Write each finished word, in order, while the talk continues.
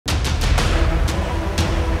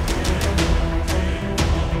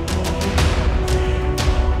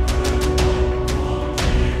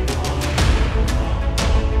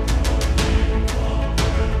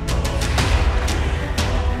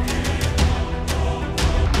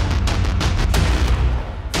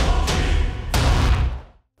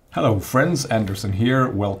Hello friends, Anderson here.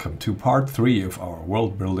 Welcome to part 3 of our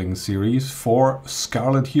world building series for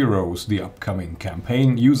Scarlet Heroes, the upcoming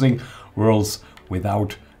campaign using worlds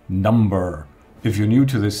without number. If you're new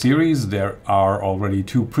to this series, there are already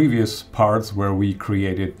 2 previous parts where we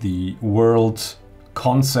created the world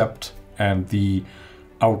concept and the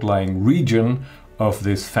outlying region of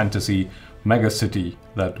this fantasy megacity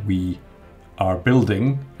that we are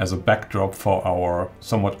building as a backdrop for our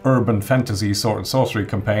somewhat urban fantasy sword and sorcery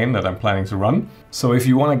campaign that I'm planning to run. So if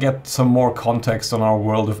you want to get some more context on our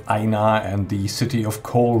world of Aina and the city of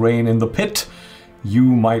Coleraine in the pit, you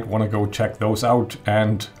might want to go check those out.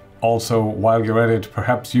 And also, while you're at it,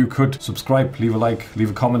 perhaps you could subscribe, leave a like,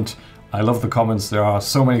 leave a comment. I love the comments. There are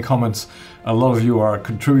so many comments. A lot of you are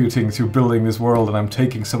contributing to building this world, and I'm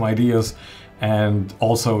taking some ideas and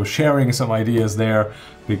also sharing some ideas there,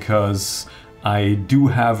 because I do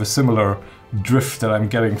have a similar drift that I'm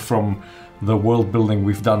getting from the world building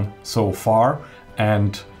we've done so far.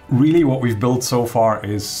 And really what we've built so far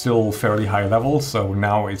is still fairly high level, so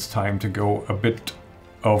now it's time to go a bit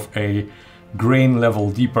of a grain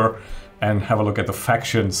level deeper and have a look at the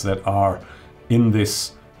factions that are in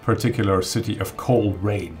this particular city of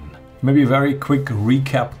Coleraine. Maybe a very quick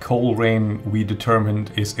recap. Coleraine, we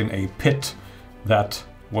determined, is in a pit that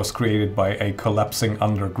was created by a collapsing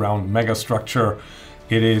underground megastructure.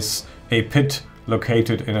 It is a pit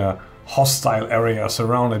located in a hostile area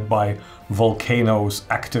surrounded by volcanoes,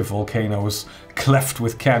 active volcanoes, cleft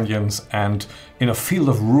with canyons, and in a field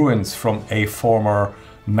of ruins from a former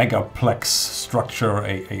megaplex structure,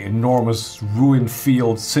 an enormous ruin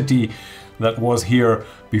field city that was here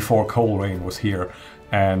before Coleraine was here.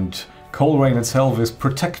 And Coleraine itself is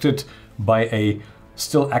protected by a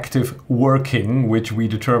still active working, which we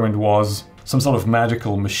determined was some sort of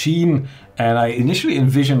magical machine, and I initially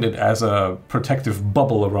envisioned it as a protective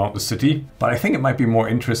bubble around the city, but I think it might be more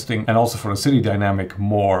interesting, and also for the city dynamic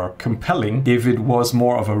more compelling, if it was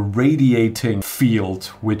more of a radiating field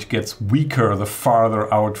which gets weaker the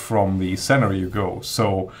farther out from the center you go,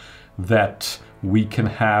 so that we can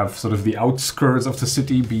have sort of the outskirts of the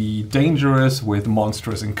city be dangerous with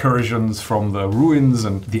monstrous incursions from the ruins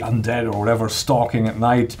and the undead or whatever stalking at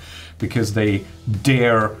night because they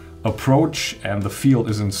dare approach and the field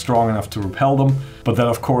isn't strong enough to repel them. But then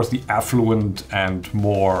of course the affluent and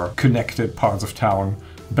more connected parts of town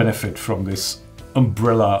benefit from this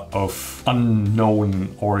umbrella of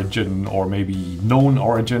unknown origin, or maybe known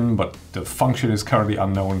origin, but the function is currently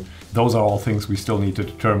unknown. Those are all things we still need to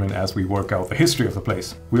determine as we work out the history of the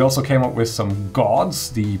place. We also came up with some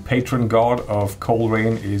gods. The patron god of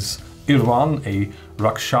Coleraine is Irwan, a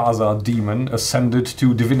Rakshasa demon ascended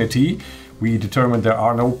to divinity. We determined there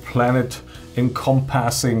are no planet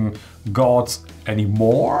encompassing gods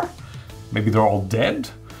anymore. Maybe they're all dead.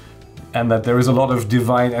 And that there is a lot of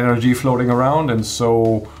divine energy floating around, and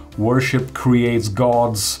so worship creates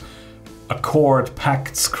gods, accord,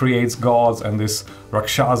 pacts creates gods, and this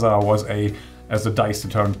Rakshasa was a, as the dice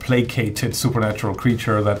determined, placated supernatural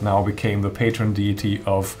creature that now became the patron deity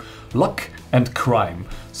of luck and crime.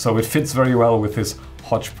 So it fits very well with this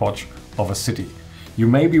hodgepodge of a city. You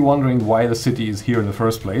may be wondering why the city is here in the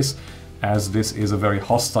first place, as this is a very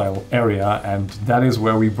hostile area, and that is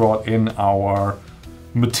where we brought in our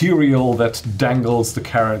material that dangles the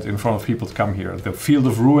carrot in front of people to come here. The field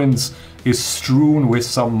of ruins is strewn with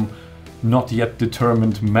some not yet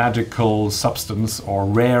determined magical substance or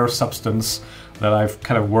rare substance that I've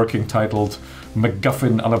kind of working titled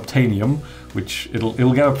MacGuffin Unobtainium, which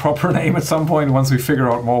it'll get a proper name at some point once we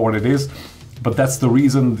figure out more what it is. But that's the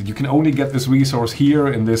reason that you can only get this resource here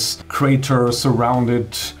in this crater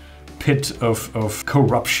surrounded pit of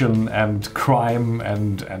corruption and crime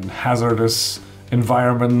and hazardous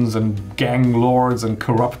environments and gang lords and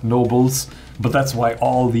corrupt nobles. But that's why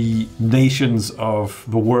all the nations of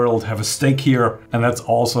the world have a stake here, and that's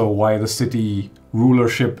also why the city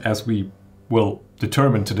rulership, as we will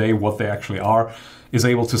determine today what they actually are, is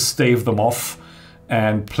able to stave them off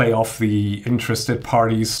and play off the interested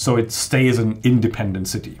parties so it stays an independent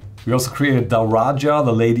city. We also created Dalraja,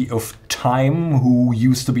 the Lady of Time, who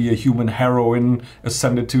used to be a human heroine,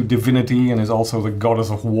 ascended to divinity, and is also the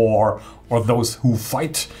goddess of war, or those who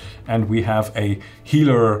fight. And we have a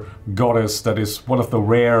healer goddess that is one of the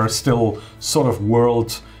rare, still sort of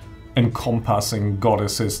world-encompassing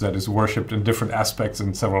goddesses that is worshipped in different aspects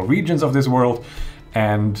in several regions of this world,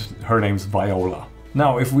 and her name's Viola.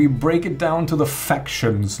 Now, if we break it down to the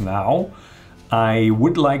factions now, I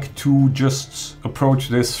would like to just approach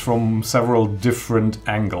this from several different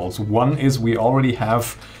angles. One is we already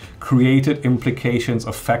have created implications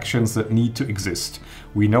of factions that need to exist.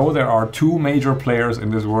 We know there are 2 major players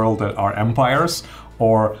in this world that are empires,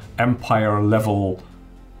 or empire level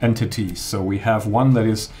entities. So we have one that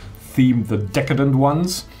is themed the decadent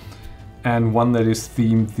ones, and one that is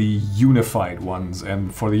themed the unified ones.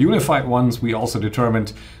 And for the unified ones, we also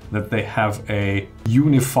determined that they have a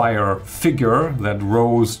unifier figure that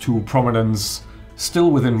rose to prominence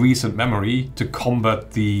still within recent memory to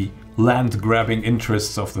combat the land-grabbing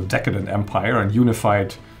interests of the decadent empire and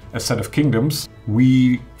unified a set of kingdoms.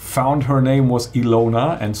 We found her name was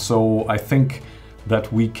Ilona, and so I think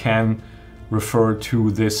that we can refer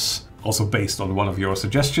to this, also based on one of your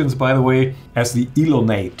suggestions by the way, as the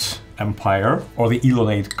Ilonate Empire or the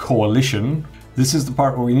Ilonate Coalition. This is the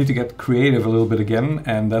part where we need to get creative a little bit again,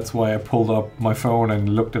 and that's why I pulled up my phone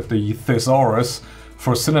and looked at the thesaurus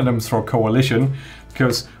for synonyms for coalition,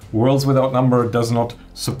 because Worlds Without Number does not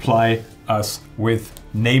supply us with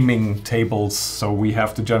naming tables, so we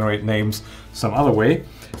have to generate names some other way.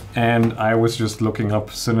 And I was just looking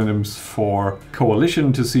up synonyms for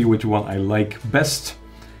coalition to see which one I like best,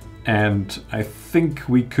 and I think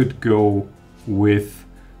we could go with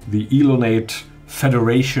the Ilonate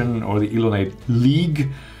Federation or the Ilonate League.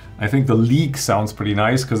 I think the League sounds pretty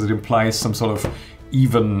nice because it implies some sort of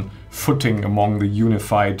even footing among the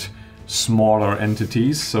unified smaller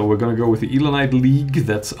entities. So we're going to go with the Ilonite League.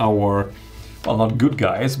 That's our, well, not good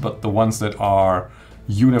guys, but the ones that are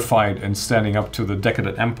unified and standing up to the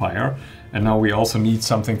Decadent Empire. And now we also need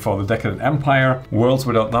something for the Decadent Empire. Worlds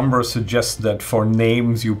Without Number suggests that for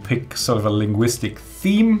names you pick sort of a linguistic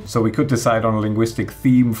theme. So we could decide on a linguistic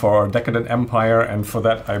theme for our Decadent Empire, and for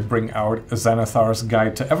that I bring out Xanathar's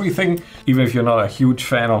Guide to Everything. Even if you're not a huge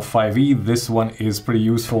fan of 5e, this one is pretty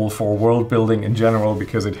useful for world building in general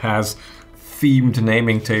because it has themed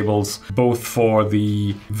naming tables, both for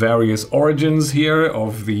the various origins here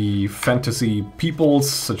of the fantasy peoples,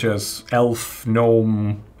 such as elf,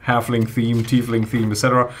 gnome, halfling theme, tiefling theme,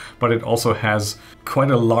 etc. But it also has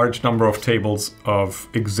quite a large number of tables of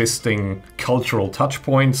existing cultural touch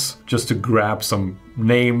points, just to grab some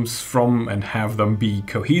names from and have them be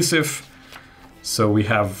cohesive. So we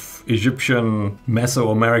have Egyptian,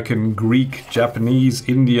 Mesoamerican, Greek, Japanese,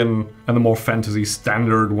 Indian, and the more fantasy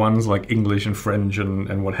standard ones like English and French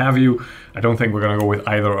and what have you. I don't think we're gonna go with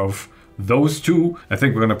either of those two. I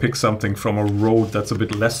think we're gonna pick something from a road that's a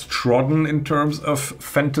bit less trodden in terms of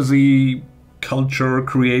fantasy culture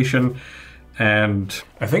creation. And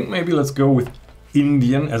I think maybe let's go with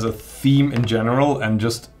Indian as a theme in general and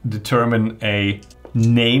just determine a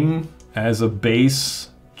name as a base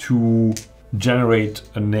to generate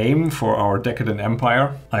a name for our Decadent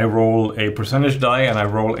Empire. I roll a percentage die and I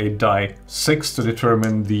roll a die 6 to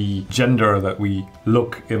determine the gender that we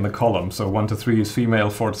look in the column. So 1 to 3 is female,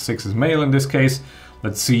 4 to 6 is male in this case.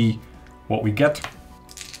 Let's see what we get.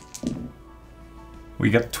 We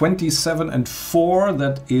get 27 and 4,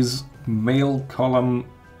 that is male column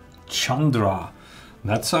Chandra.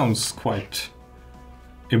 That sounds quite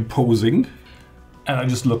imposing. And I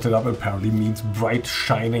just looked it up, it apparently means bright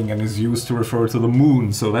shining and is used to refer to the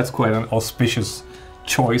moon. So that's quite an auspicious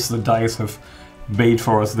choice the dice have made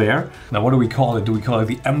for us there. Now what do we call it? Do we call it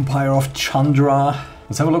the Empire of Chandra?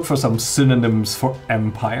 Let's have a look for some synonyms for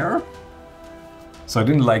empire. So I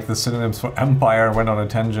didn't like the synonyms for empire, I went on a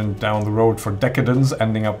tangent down the road for decadence,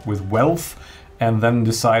 ending up with wealth, and then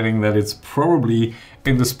deciding that it's probably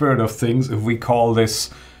in the spirit of things if we call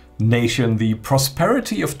this nation the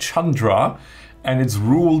Prosperity of Chandra, and it's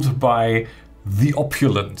ruled by the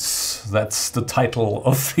Opulence. That's the title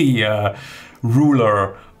of the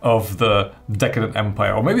ruler of the Decadent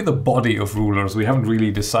Empire, or maybe the body of rulers. We haven't really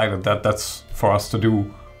decided that. That's for us to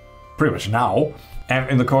do pretty much now. And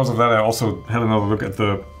in the course of that, I also had another look at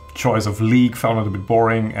the choice of league, found it a bit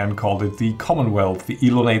boring, and called it the Commonwealth, the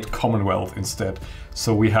Ilonate Commonwealth instead.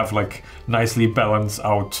 So we have like nicely balanced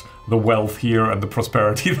out the wealth here and the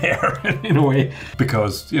prosperity there in a way,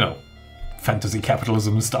 because, you know, fantasy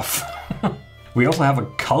capitalism and stuff. We also have a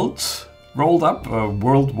cult rolled up, a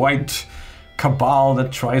worldwide cabal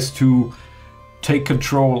that tries to take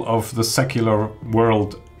control of the secular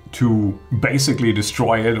world to basically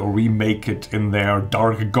destroy it or remake it in their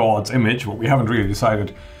dark god's image. But we haven't really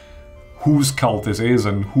decided whose cult this is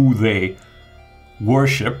and who they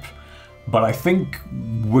worship. But I think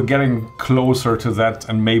we're getting closer to that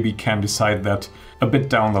and maybe can decide that a bit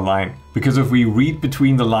down the line. Because if we read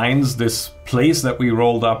between the lines, this place that we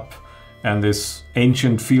rolled up and this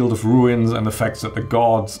ancient field of ruins and the fact that the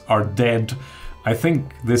gods are dead, I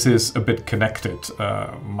think this is a bit connected.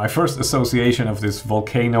 My first association of this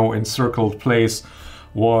volcano encircled place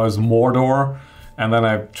was Mordor, and then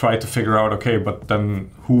I tried to figure out, okay, but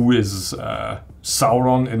then who is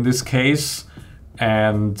Sauron in this case?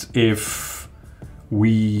 And if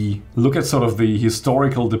we look at sort of the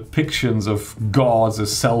historical depictions of gods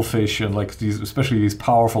as selfish, and like these, especially these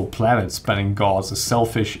powerful planet-spanning gods as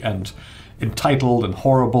selfish and entitled and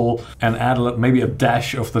horrible, and add maybe a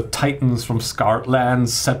dash of the Titans from Scarlet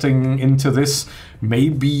setting into this.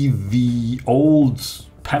 Maybe the old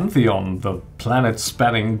pantheon, the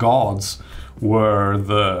planet-spanning gods, were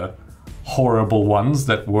the horrible ones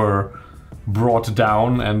that were brought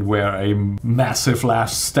down, and where a massive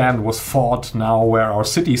last stand was fought, now where our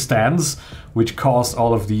city stands, which caused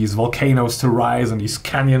all of these volcanoes to rise and these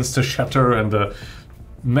canyons to shatter and the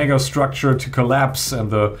mega structure to collapse and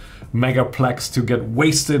the megaplex to get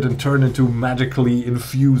wasted and turn into magically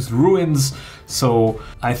infused ruins. So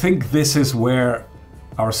I think this is where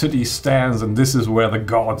our city stands, and this is where the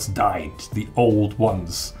gods died, the old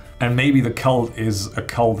ones. And maybe the cult is a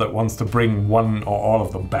cult that wants to bring one or all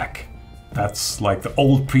of them back. That's like the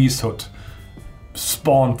old priesthood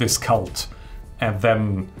spawned this cult, and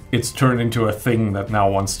then it's turned into a thing that now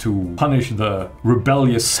wants to punish the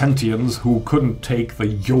rebellious sentients who couldn't take the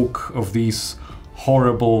yoke of these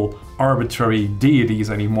horrible arbitrary deities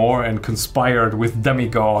anymore, and conspired with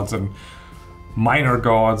demigods and minor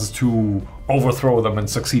gods to overthrow them, and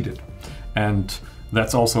succeeded. And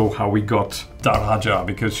that's also how we got Daraja,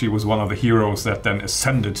 because she was one of the heroes that then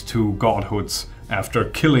ascended to godhoods after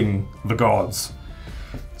killing the gods.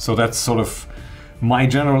 So that's sort of my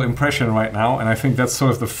general impression right now, and I think that's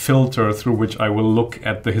sort of the filter through which I will look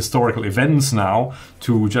at the historical events now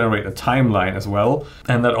to generate a timeline as well,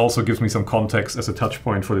 and that also gives me some context as a touch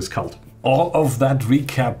point for this cult. All of that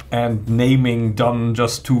recap and naming done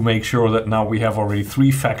just to make sure that now we have already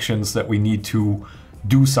 3 factions that we need to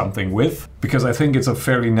do something with, because I think it's a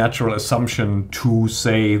fairly natural assumption to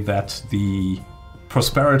say that the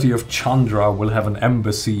Prosperity of Chandra will have an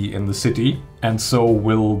embassy in the city, and so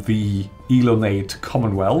will the Elonate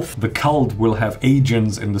Commonwealth. The cult will have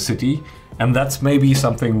agents in the city, and that's maybe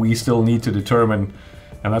something we still need to determine,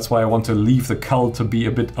 and that's why I want to leave the cult to be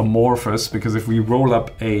a bit amorphous, because if we roll up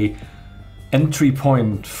a entry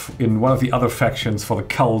point in one of the other factions for the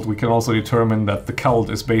cult, we can also determine that the cult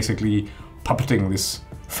is basically puppeting this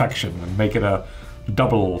faction and make it a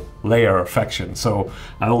double layer faction. So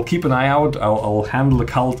I'll keep an eye out. I'll handle the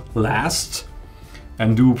cult last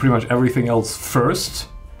and do pretty much everything else first.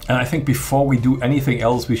 And I think before we do anything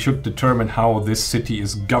else, we should determine how this city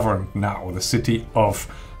is governed now, the city of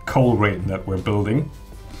Coleraine that we're building.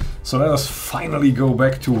 So let us finally go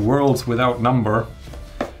back to Worlds Without Number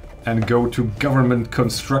and go to government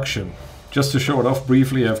construction. Just to show it off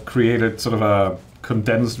briefly, I've created sort of a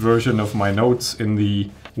condensed version of my notes in the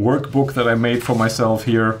workbook that I made for myself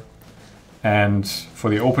here. And for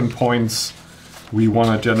the open points, we want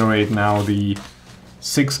to generate now the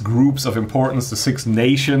 6 groups of importance, the 6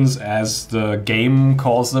 nations as the game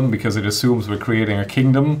calls them, because it assumes we're creating a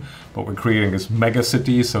kingdom, but we're creating this mega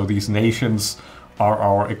city, so these nations are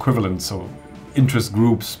our equivalent, so interest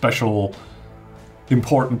groups, special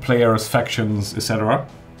important players, factions, etc.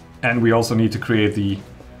 And we also need to create the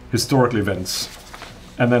historical events,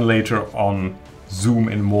 and then later on zoom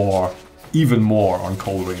in more, even more on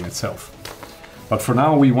Coleraine itself. But for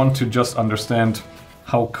now we want to just understand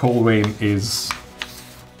how Coleraine is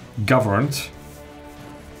governed,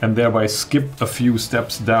 and thereby skip a few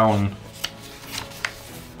steps down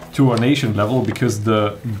to our nation level, because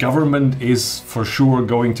the government is for sure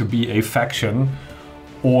going to be a faction,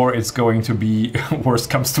 or it's going to be, worst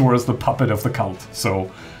comes to worst, the puppet of the cult.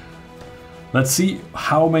 So let's see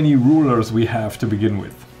how many rulers we have to begin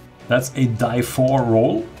with. That's a die 4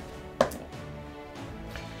 roll.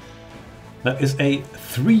 That is a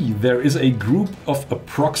 3. There is a group of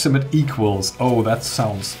approximate equals. Oh, that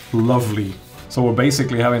sounds lovely. So we're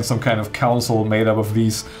basically having some kind of council made up of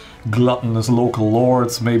these gluttonous local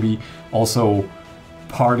lords, maybe also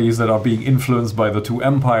parties that are being influenced by the 2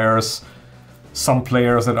 empires, some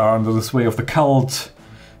players that are under the sway of the cult,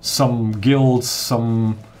 some guilds,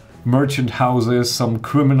 some merchant houses, some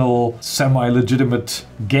criminal, semi-legitimate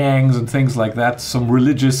gangs and things like that, some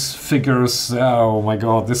religious figures. Oh my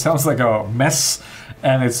god, this sounds like a mess,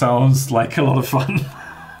 and it sounds like a lot of fun.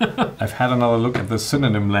 I've had another look at the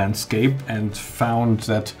synonym landscape and found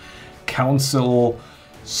that council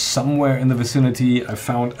somewhere in the vicinity. I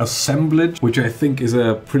found assemblage, which I think is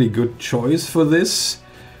a pretty good choice for this.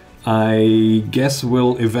 I guess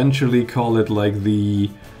we'll eventually call it like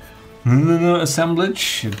the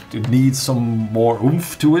assemblage. It needs some more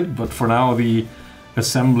oomph to it, but for now the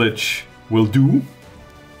assemblage will do.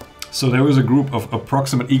 So there is a group of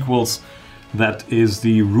approximate equals that is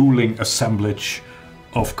the ruling assemblage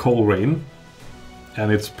of Coleraine.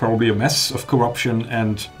 and it's probably a mess of corruption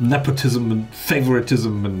and nepotism and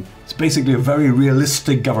favoritism, and it's basically a very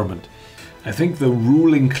realistic government. I think the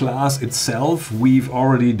ruling class itself, we've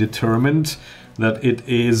already determined that it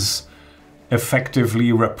is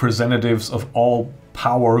effectively representatives of all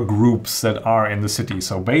power groups that are in the city.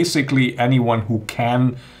 So basically anyone who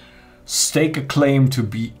can stake a claim to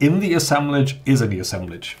be in the assemblage is in the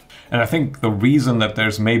assemblage. And I think the reason that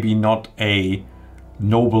there's maybe not a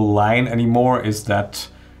noble line anymore is that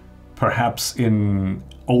perhaps in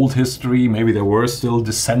old history maybe there were still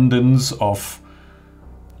descendants of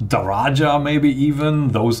Daraja, maybe even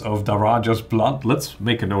those of Daraja's blood. Let's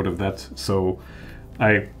make a note of that. So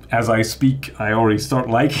as I speak, I already start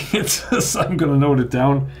liking it, so I'm gonna note it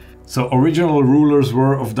down. So original rulers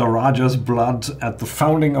were of Daraja's blood at the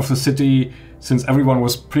founding of the city, since everyone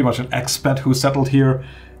was pretty much an expat who settled here,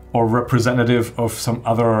 or representative of some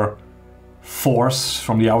other force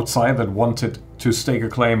from the outside that wanted to stake a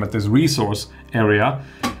claim at this resource area.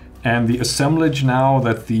 And the assemblage, now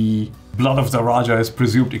that the blood of Daraja is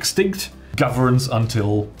presumed extinct, governs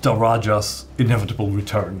until Daraja's inevitable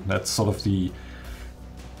return. That's sort of the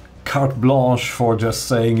carte blanche for just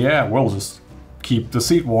saying, yeah, we'll just keep the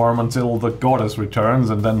seat warm until the goddess returns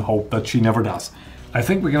and then hope that she never does. I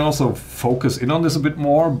think we can also focus in on this a bit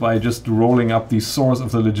more by just rolling up the source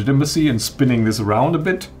of the legitimacy and spinning this around a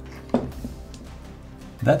bit.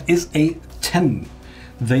 That is a 10.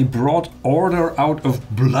 They brought order out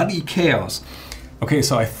of bloody chaos. Okay,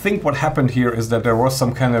 so I think what happened here is that there was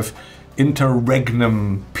some kind of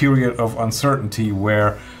interregnum period of uncertainty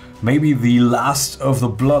where maybe the last of the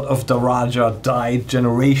blood of Daraja died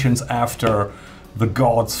generations after the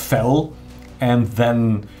gods fell, and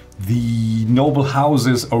then the noble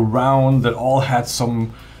houses around that all had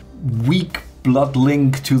some weak blood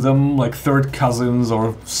link to them, like third cousins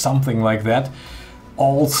or something like that,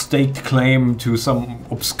 all staked claim to some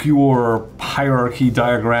obscure hierarchy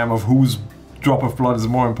diagram of whose drop of blood is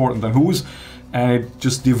more important than whose, and it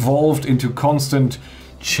just devolved into constant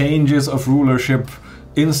changes of rulership,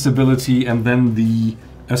 instability, and then the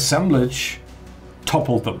assemblage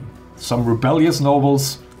toppled them. Some rebellious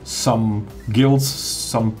nobles, some guilds,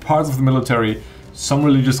 some parts of the military, some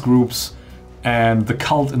religious groups, and the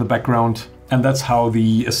cult in the background. And that's how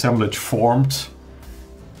the assemblage formed.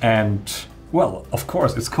 And, well, of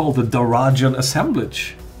course, it's called the Darajan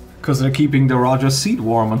assemblage, because they're keeping Daraja's seat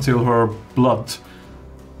warm until her blood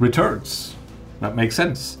returns. That makes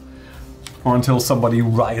sense. Or until somebody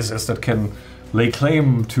rises that can lay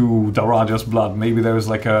claim to Daraja's blood. Maybe there's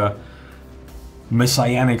like a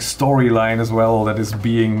messianic storyline as well that is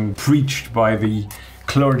being preached by the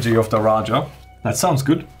clergy of Daraja. That sounds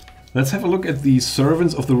good. Let's have a look at the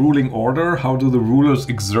servants of the ruling order. How do the rulers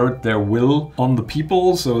exert their will on the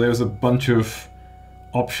people? So there's a bunch of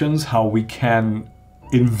options how we can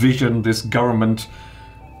envision this government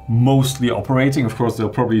mostly operating. Of course, they'll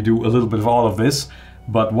probably do a little bit of all of this,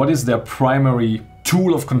 but what is their primary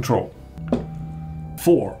tool of control?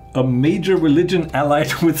 4. A major religion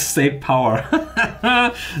allied with state power.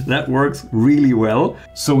 That works really well.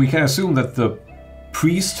 So we can assume that the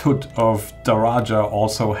priesthood of Daraja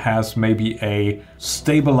also has maybe a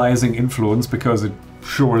stabilizing influence, because it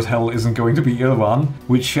sure as hell isn't going to be Irvan,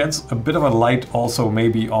 which sheds a bit of a light also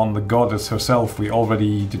maybe on the goddess herself. We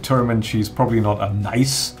already determined she's probably not a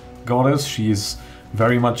nice goddess. She's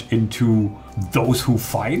very much into those who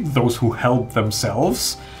fight, those who help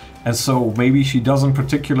themselves. And so maybe she doesn't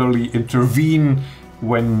particularly intervene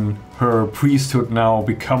when her priesthood now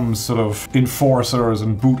becomes sort of enforcers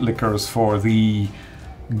and bootlickers for the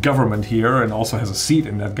government here, and also has a seat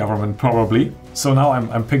in that government probably. So now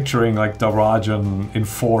I'm picturing like Darajan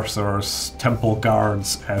enforcers, temple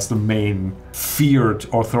guards as the main feared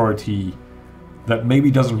authority that maybe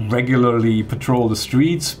doesn't regularly patrol the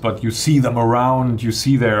streets, but you see them around, you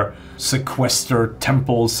see their sequestered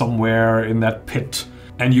temple somewhere in that pit,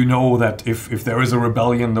 and you know that if there is a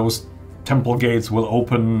rebellion, those temple gates will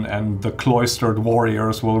open and the cloistered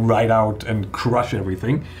warriors will ride out and crush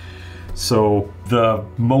everything. So the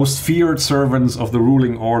most feared servants of the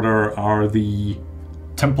ruling order are the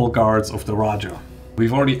temple guards of the Raja.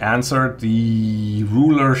 We've already answered the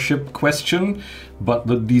rulership question, but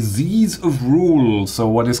the disease of rule, so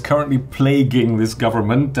what is currently plaguing this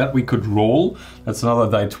government, that we could roll. That's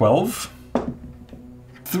another die 12.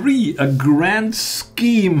 3. A grand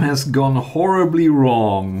scheme has gone horribly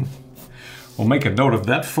wrong. We'll make a note of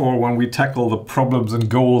that for when we tackle the problems and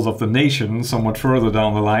goals of the nation somewhat further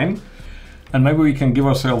down the line. And maybe we can give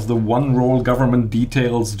ourselves the one roll government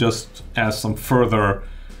details just as some further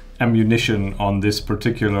ammunition on this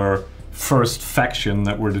particular first faction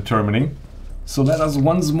that we're determining. So let us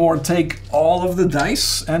once more take all of the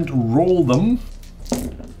dice and roll them.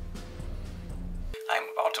 I'm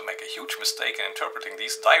about to make a huge mistake in interpreting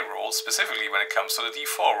these die rolls, specifically when it comes to the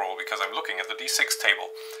d4 roll, because I'm looking at the d6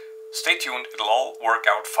 table. Stay tuned, it'll all work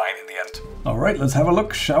out fine in the end. Alright, let's have a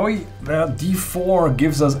look, shall we? The d4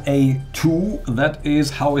 gives us a 2. That is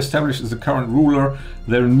how established is the current ruler.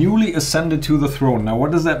 They're newly ascended to the throne. Now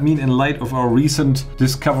what does that mean in light of our recent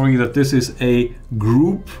discovery that this is a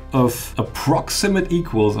group of approximate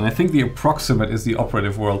equals? And I think the approximate is the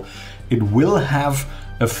operative word. It will have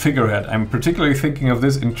a figurehead. I'm particularly thinking of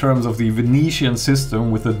this in terms of the Venetian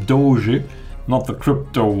system with the Doge. Not the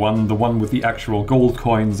crypto one, the one with the actual gold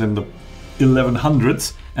coins in the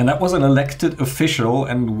 1100s. And that was an elected official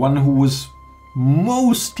and one who was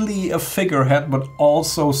mostly a figurehead, but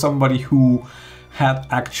also somebody who had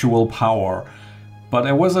actual power. But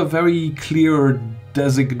there was a very clear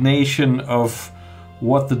designation of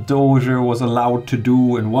what the Doge was allowed to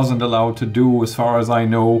do and wasn't allowed to do, as far as I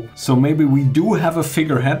know. So maybe we do have a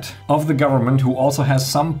figurehead of the government who also has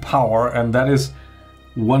some power, and that is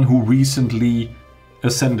one who recently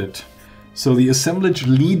ascended. So the assemblage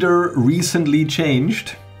leader recently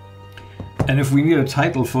changed. And if we need a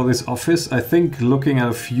title for this office, I think looking at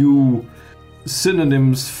a few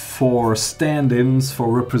synonyms for stand-ins, for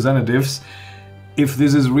representatives, if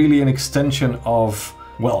this is really an extension of,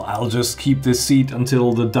 well, I'll just keep this seat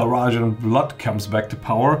until the Darajan blood comes back to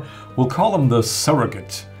power, we'll call them the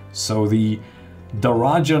surrogate. So the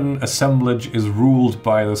Darajan assemblage is ruled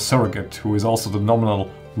by the surrogate, who is also the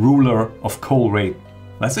nominal ruler of Colrane.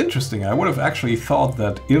 That's interesting. I would have actually thought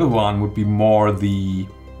that Irwan would be more the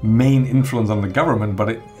main influence on the government,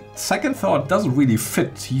 but second thought doesn't really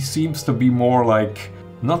fit. He seems to be more like,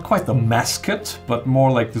 not quite the mascot, but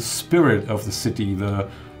more like the spirit of the city, the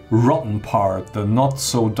rotten part, the not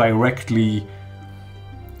so directly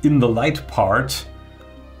in the light part.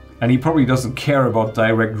 And he probably doesn't care about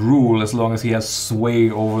direct rule as long as he has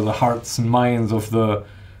sway over the hearts and minds of the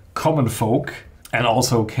common folk, and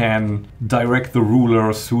also can direct the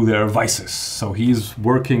rulers through their vices. So he's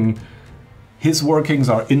working, his workings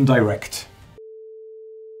are indirect.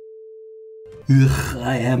 Ugh,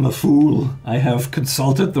 I am a fool. I have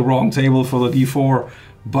consulted the wrong table for the d4,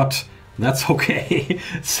 but that's okay.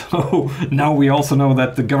 So now we also know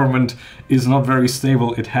that the government is not very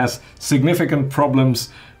stable. It has significant problems,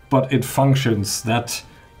 but it functions. That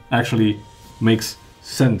actually makes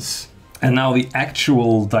sense. And now the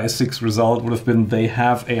actual die 6 result would have been they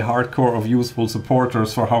have a hardcore of useful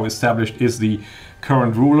supporters for how established is the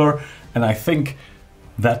current ruler. And I think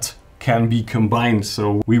that can be combined.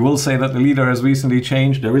 So we will say that the leader has recently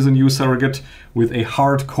changed. There is a new surrogate with a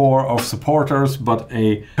hardcore of supporters, but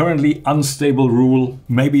a currently unstable rule.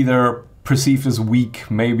 Maybe they're perceived as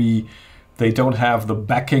weak. Maybe they don't have the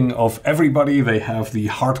backing of everybody. They have the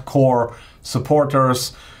hardcore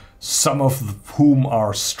supporters, some of whom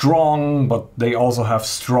are strong, but they also have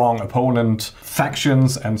strong opponent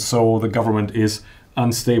factions, and so the government is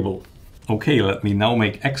unstable. Okay, let me now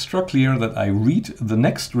make extra clear that I read the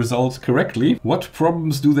next results correctly. What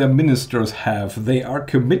problems do their ministers have? They are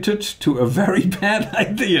committed to a very bad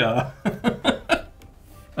idea.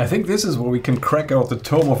 I think this is where we can crack out the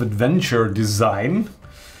Tome of Adventure design,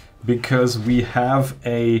 because we have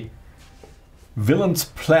a Villain's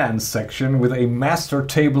Plans section with a master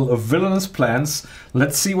table of villainous plans.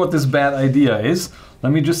 Let's see what this bad idea is.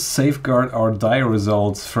 Let me just safeguard our die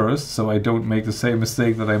results first, so I don't make the same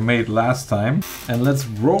mistake that I made last time. And let's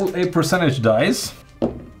roll a percentage dice.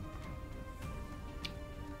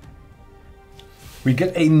 We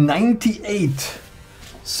get a 98.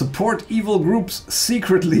 Support evil groups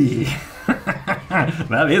secretly.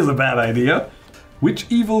 That is a bad idea. Which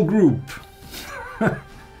evil group?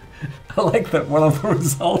 I like that one of the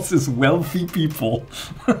results is wealthy people.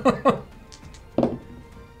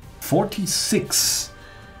 46.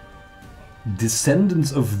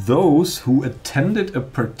 Descendants of those who attended a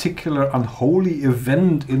particular unholy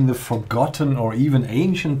event in the forgotten or even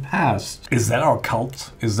ancient past. Is that our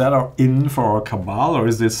cult? Is that our inn for our cabal, or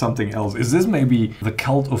is this something else? Is this maybe the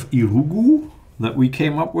cult of Irugu that we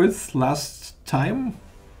came up with last time?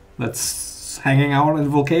 That's hanging out in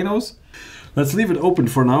volcanoes? Let's leave it open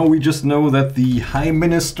for now. We just know that the High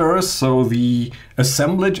Ministers, so the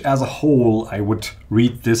assemblage as a whole, I would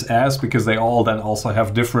read this as, because they all then also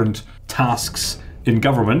have different tasks in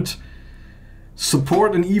government,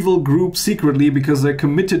 support an evil group secretly because they're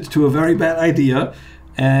committed to a very bad idea,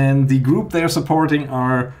 and the group they're supporting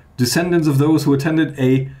are descendants of those who attended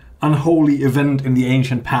a unholy event in the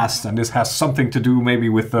ancient past, and this has something to do maybe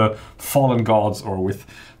with the fallen gods or with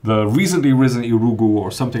the recently risen Irugu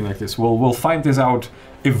or something like this. We'll find this out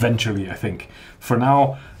eventually, I think. For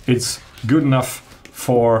now, it's good enough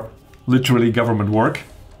for literally government work.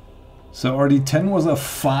 So RD10 was a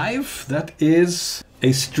 5. That is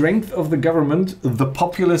a strength of the government. The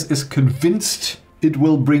populace is convinced it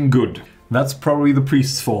will bring good. That's probably the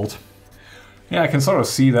priest's fault. Yeah, I can sort of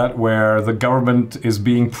see that, where the government is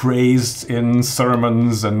being praised in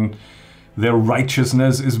sermons and their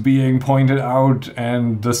righteousness is being pointed out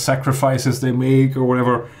and the sacrifices they make or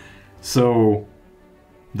whatever. So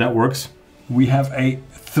that works. We have a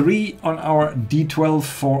 3 on our D12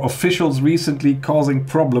 for officials recently causing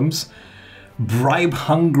problems, bribe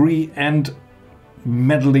hungry and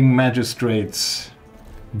meddling magistrates.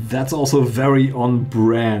 That's also very on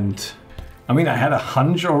brand. I mean, I had a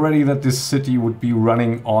hunch already that this city would be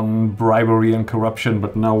running on bribery and corruption,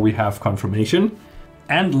 but now we have confirmation.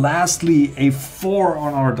 And lastly, a 4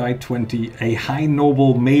 on our die 20, a high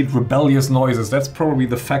noble made rebellious noises. That's probably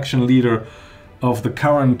the faction leader of the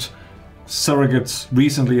current surrogate's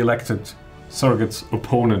recently elected surrogate's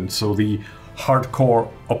opponent. So the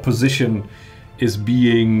hardcore opposition is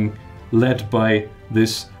being led by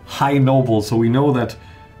this high noble. So we know that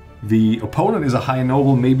the opponent is a high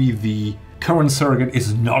noble. Maybe the current surrogate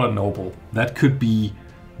is not a noble. That could be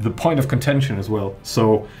the point of contention as well.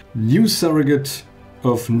 So new surrogate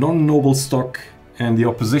of non-noble stock, and the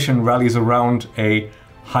opposition rallies around a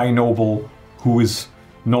high noble who is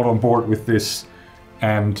not on board with this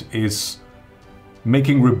and is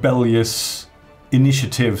making rebellious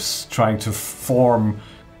initiatives, trying to form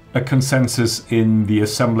a consensus in the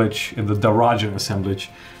assemblage, in the Darajan assemblage,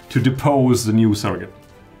 to depose the new surrogate,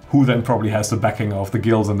 who then probably has the backing of the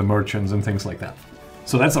guilds and the merchants and things like that.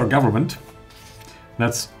 So that's our government.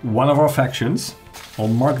 That's one of our factions. I'll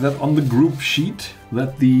mark that on the group sheet,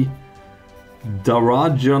 that the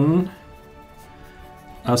Darajan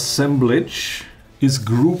assemblage is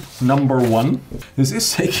group number 1. This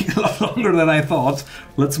is taking a lot longer than I thought.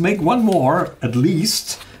 Let's make one more, at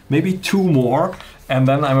least, maybe 2 more, and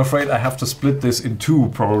then I'm afraid I have to split this in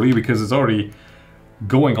 2 probably, because it's already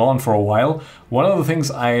going on for a while. One of the things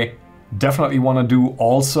I definitely want to do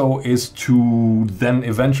also is to then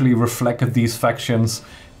eventually reflect these factions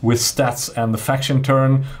with stats and the faction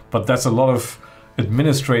turn, but that's a lot of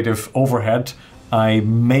administrative overhead. I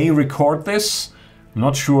may record this, I'm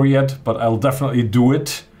not sure yet, but I'll definitely do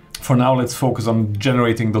it. For now, let's focus on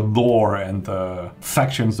generating the lore and the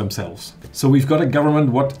factions themselves. So we've got a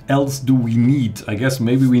government. What else do we need? I guess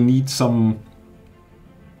maybe we need some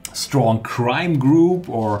strong crime group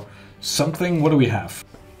or something. What do we have?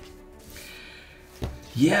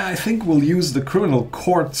 Yeah, I think we'll use the criminal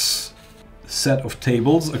courts set of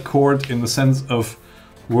tables. A court, in the sense of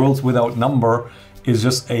Worlds Without Number, is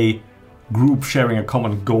just a group sharing a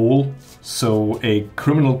common goal. So a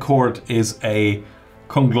criminal court is a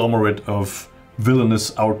conglomerate of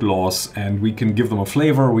villainous outlaws, and we can give them a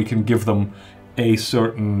flavor, we can give them a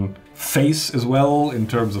certain face as well in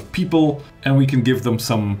terms of people, and we can give them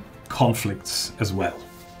some conflicts as well.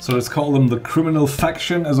 So let's call them the Criminal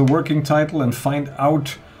Faction as a working title and find out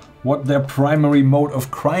what their primary mode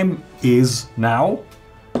of crime is now.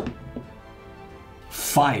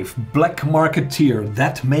 5. Black Marketeer.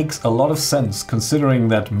 That makes a lot of sense, considering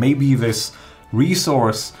that maybe this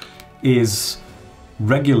resource is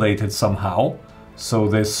regulated somehow. So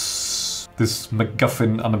this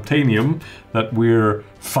MacGuffin unobtainium that we're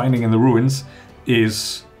finding in the ruins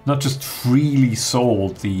is not just freely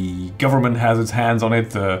sold. The government has its hands on it.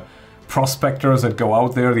 The prospectors that go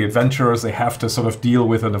out there, the adventurers, they have to sort of deal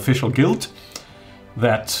with an official guild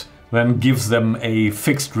that then gives them a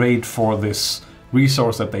fixed rate for this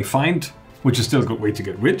resource that they find, which is still a good way to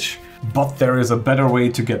get rich. But there is a better way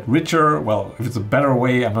to get richer. Well, if it's a better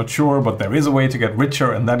way, I'm not sure, but there is a way to get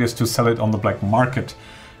richer, and that is to sell it on the black market.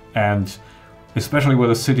 And especially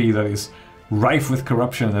with a city that is rife with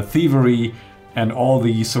corruption and thievery and all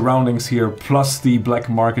the surroundings here, plus the black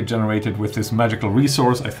market generated with this magical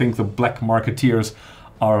resource, I think the black marketeers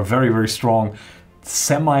are a very, very strong,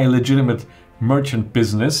 semi-legitimate merchant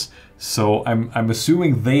business. So I'm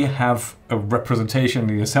assuming they have a representation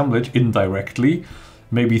in the assemblage indirectly,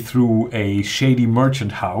 maybe through a shady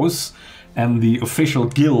merchant house, and the official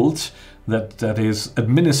guild that is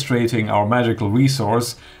administrating our magical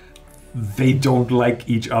resource, they don't like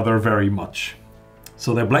each other very much.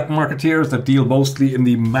 So they're black marketeers that deal mostly in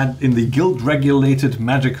the guild-regulated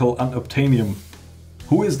magical unobtainium.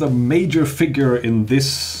 Who is the major figure in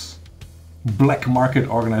this black market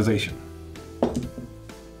organization?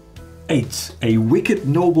 8. A wicked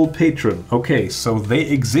noble patron. Okay, so they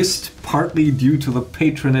exist partly due to the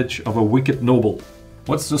patronage of a wicked noble.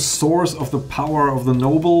 What's the source of the power of the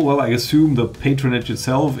noble? Well, I assume the patronage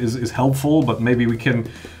itself is helpful, but maybe we can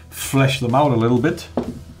flesh them out a little bit.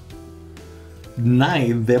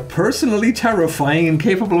 9. They're personally terrifying and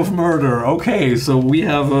capable of murder. Okay, so we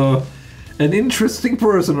have an interesting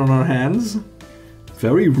person on our hands.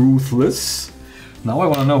 Very ruthless. Now I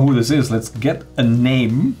want to know who this is. Let's get a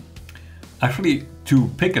name. Actually, to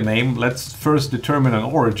pick a name, let's first determine an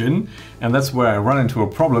origin, and that's where I run into a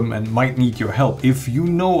problem and might need your help. If you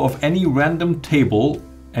know of any random table,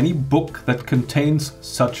 any book that contains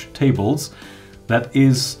such tables, that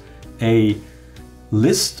is a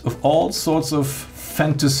list of all sorts of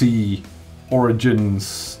fantasy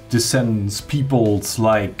origins, descents, peoples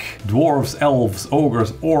like dwarves, elves,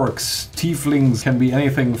 ogres, orcs, tieflings, can be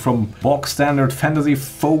anything from bog standard fantasy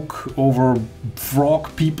folk over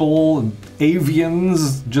frog people and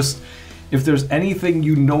avians. Just if there's anything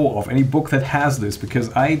you know of, any book that has this,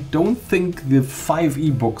 because I don't think the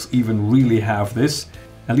 5e books even really have this.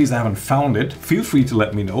 At least I haven't found it. Feel free to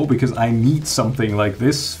let me know, because I need something like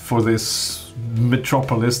this for this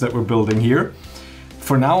metropolis that we're building here.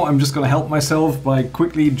 For now, I'm just gonna help myself by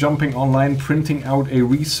quickly jumping online, printing out a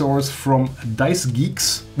resource from Dice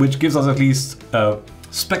Geeks, which gives us at least a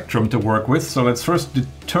spectrum to work with. So let's first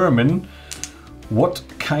determine what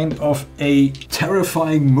kind of a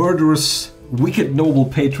terrifying, murderous, wicked noble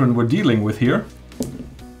patron we're dealing with here.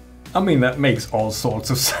 I mean, that makes all sorts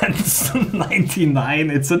of sense. 99,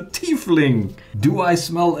 it's a tiefling. Do I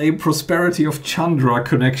smell a Prosperity of Chandra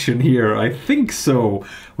connection here? I think so.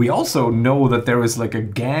 We also know that there is like a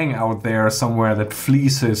gang out there somewhere that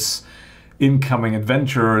fleeces incoming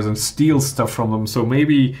adventurers and steals stuff from them. So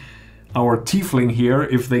maybe our tiefling here,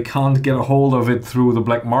 if they can't get a hold of it through the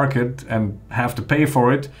black market and have to pay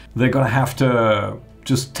for it, they're gonna have to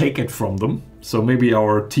just take it from them. So maybe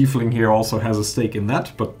our tiefling here also has a stake in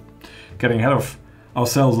that, but getting ahead of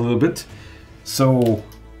ourselves a little bit. So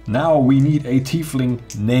now we need a tiefling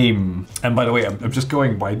name. And by the way, I'm just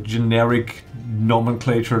going by generic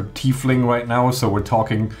nomenclature tiefling right now. So we're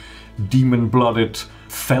talking demon-blooded,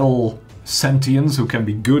 fell sentients who can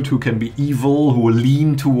be good, who can be evil, who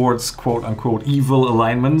lean towards quote-unquote evil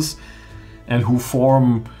alignments, and who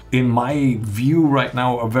form, in my view right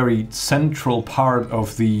now, a very central part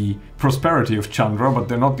of the Prosperity of Chandra, but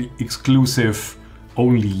they're not the exclusive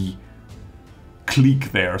only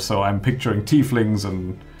clique there. So I'm picturing tieflings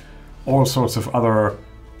and all sorts of other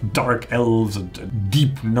dark elves and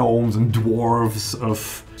deep gnomes and dwarves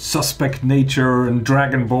of suspect nature and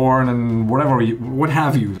dragonborn and whatever, what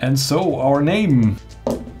have you. And so our name,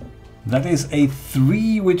 that is a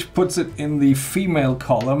 3, which puts it in the female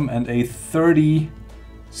column, and a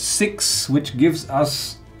 36, which gives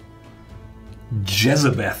us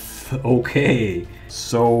Jezebeth. Okay,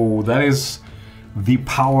 so that is the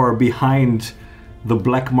power behind the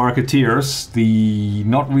Black Marketeers, the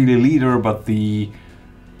not really leader, but the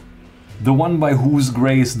one by whose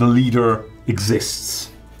grace the leader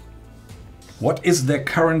exists. What is their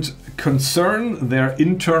current concern? Their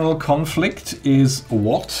internal conflict is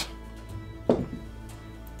what?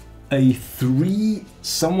 A 3,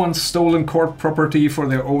 someone's stolen court property for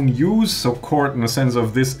their own use, so court in the sense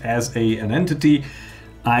of this as an entity.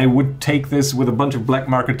 I would take this with a bunch of Black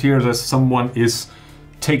Marketeers as someone is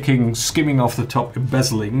skimming off the top,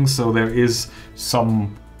 embezzling, so there is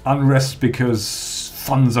some unrest because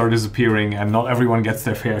funds are disappearing and not everyone gets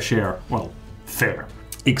their fair share. Well, fair.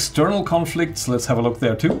 External conflicts, let's have a look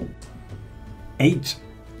there too. 8.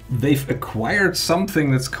 They've acquired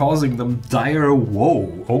something that's causing them dire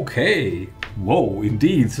woe. Okay. Whoa,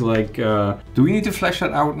 indeed. Like, do we need to flesh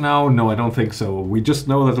that out now? No, I don't think so. We just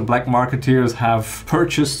know that the Black Marketeers have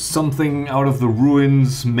purchased something out of the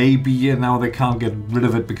ruins, maybe, and now they can't get rid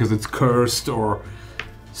of it because it's cursed, or...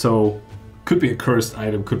 So, could be a cursed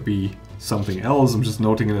item, could be something else. I'm just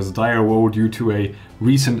noting it as dire woe due to a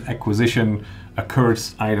recent acquisition, a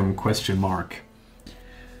cursed item, question mark.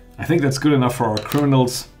 I think that's good enough for our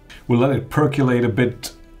criminals. We'll let it percolate a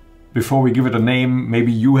bit before we give it a name.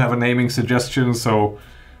 Maybe you have a naming suggestion, so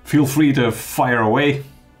feel free to fire away.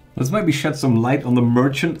 Let's maybe shed some light on the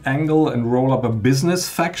merchant angle and roll up a business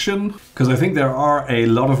faction, because I think there are a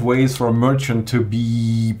lot of ways for a merchant to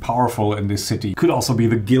be powerful in this city. Could also be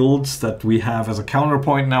the guilds that we have as a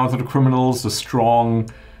counterpoint now to the criminals, the strong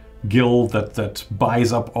guild that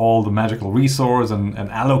buys up all the magical resource and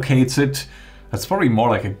allocates it. That's probably more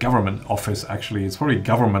like a government office, actually. It's probably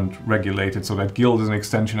government regulated, so that guild is an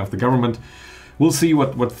extension of the government. We'll see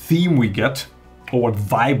what theme we get, or what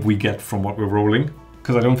vibe we get from what we're rolling. Because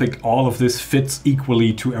because I don't think all of this fits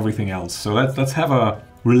equally to everything else. So let's have a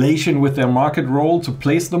relation with their market role to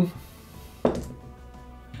place them.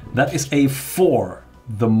 That is a 4.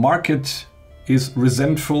 The market is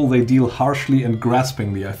resentful, they deal harshly and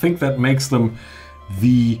graspingly. I think that makes them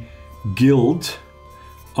the guild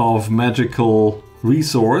of magical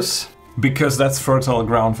resource, because that's fertile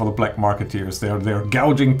ground for the black marketeers. They're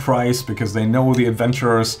gouging price because they know the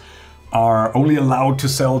adventurers are only allowed to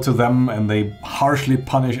sell to them, and they harshly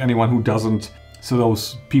punish anyone who doesn't. So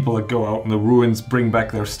those people that go out in the ruins bring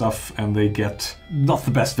back their stuff and they get not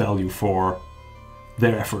the best value for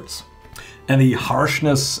their efforts. And the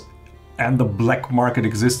harshness and the black market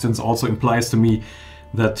existence also implies to me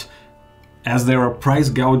that as they're a price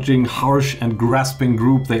gouging, harsh and grasping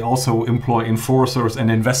group, they also employ enforcers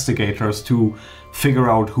and investigators to figure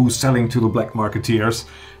out who's selling to the black marketeers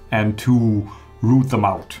and to root them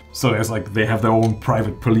out. So there's like, they have their own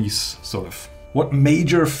private police, sort of. What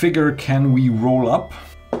major figure can we roll up?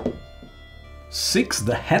 6,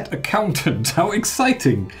 the head accountant. How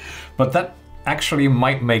exciting! But that actually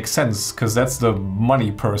might make sense, because that's the money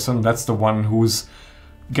person. That's the one who's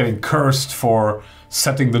getting cursed for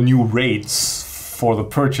setting the new rates for the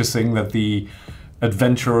purchasing that the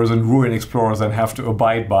adventurers and ruin explorers then have to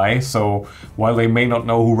abide by. So while they may not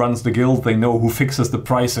know who runs the guild, they know who fixes the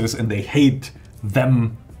prices, and they hate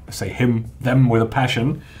them, say him, them with a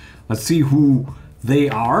passion. Let's see who they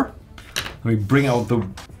are. Let me bring out the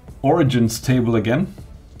origins table again.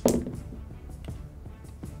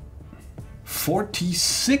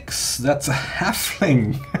 46, that's a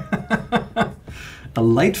halfling. A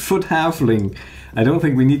Lightfoot halfling. I don't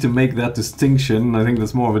think we need to make that distinction. I think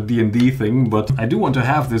that's more of a D&D thing, but I do want to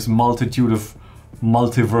have this multitude of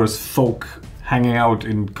multiverse folk hanging out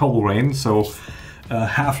in Coleraine, so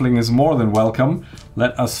halfling is more than welcome.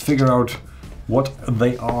 Let us figure out what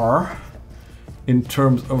they are in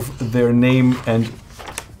terms of their name and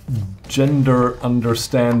gender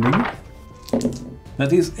understanding.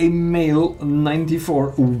 That is a male,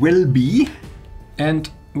 94, Welby, and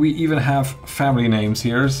we even have family names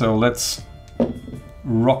here, so let's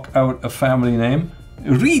rock out a family name.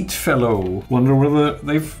 Reed Fellow. Wonder whether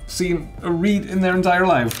they've seen a Reed in their entire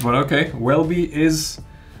life, but okay. Welby is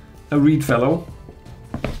a Reed Fellow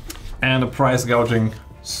and a price gouging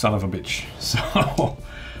son of a bitch. So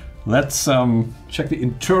let's check the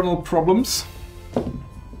internal problems.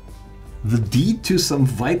 The deed to some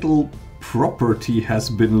vital property has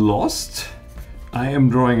been lost. I am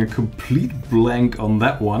drawing a complete blank on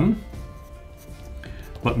that one,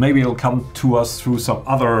 but maybe it'll come to us through some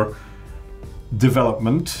other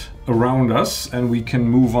development around us and we can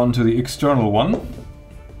move on to the external one.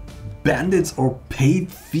 Bandits or paid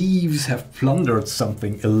thieves have plundered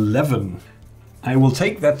something, 11. I will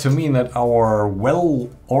take that to mean that our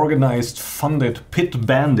well-organized, funded pit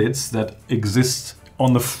bandits that exist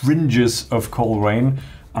on the fringes of Coleraine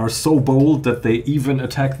are so bold that they even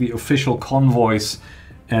attack the official convoys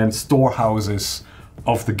and storehouses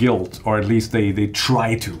of the guild, or at least they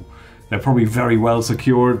try to. They're probably very well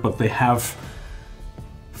secured, but they have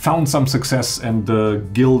found some success and the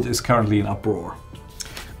guild is currently in uproar.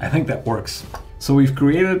 I think that works. So we've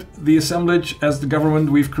created the assemblage as the government,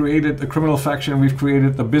 we've created a criminal faction, we've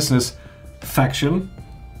created a business faction,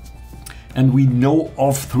 and we know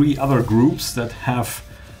of 3 other groups that have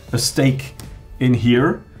a stake in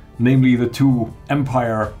here, namely the 2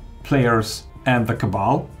 Empire players and the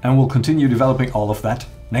Cabal, and we'll continue developing all of that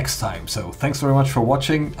next time. So thanks very much for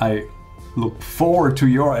watching. I look forward to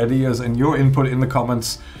your ideas and your input in the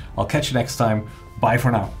comments. I'll catch you next time. Bye for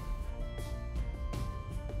now.